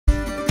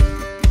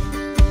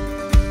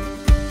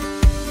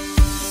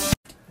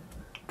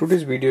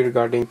Today's video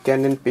regarding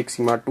Canon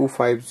Pixma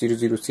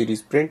 2500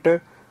 series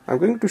printer. I'm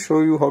going to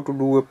show you how to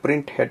do a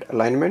print head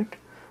alignment.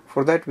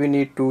 For that we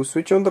need to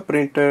switch on the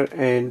printer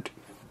and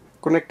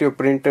connect your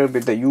printer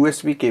with the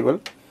USB cable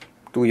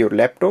to your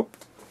laptop.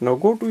 Now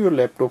go to your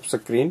laptop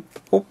screen,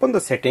 open the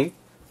setting,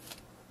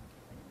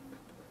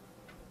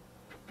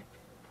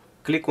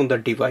 click on the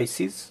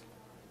devices,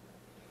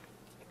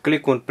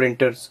 click on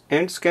printers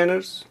and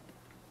scanners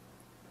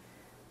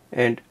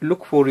and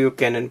look for your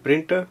Canon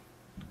printer.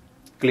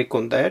 Click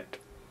on that,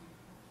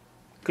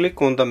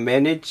 click on the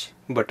manage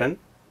button,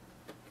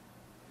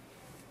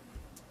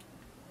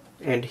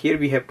 and here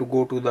we have to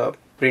go to the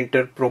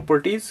printer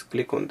properties.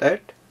 Click on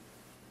that.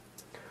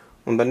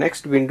 On the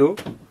next window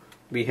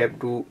we have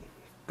to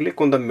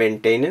click on the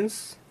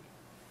maintenance,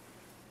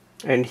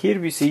 and here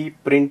we see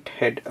print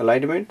head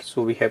alignment,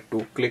 so we have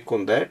to click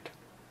on that.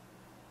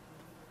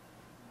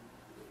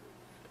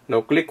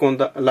 Now click on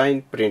the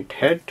align print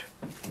head,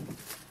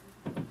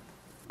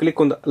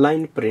 click on the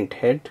align print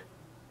head.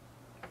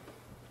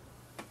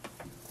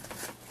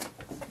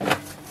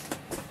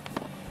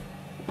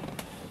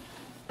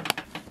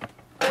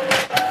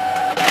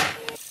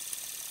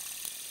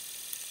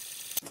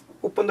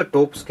 Open the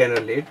top scanner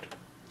lid.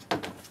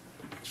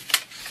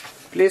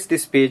 Place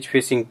this page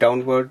facing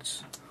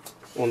downwards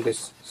on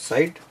this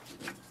side.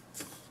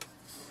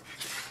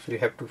 So you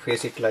have to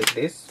face it like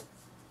this.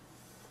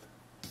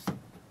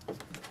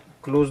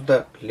 Close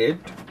the lid.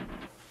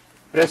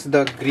 Press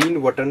the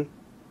green button.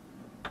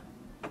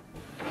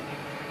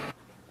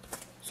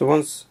 So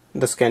once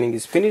the scanning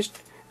is finished,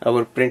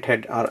 our print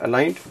head are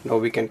aligned. Now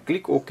we can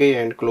click OK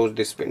and close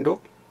this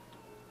window.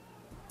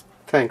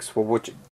 Thanks for watching.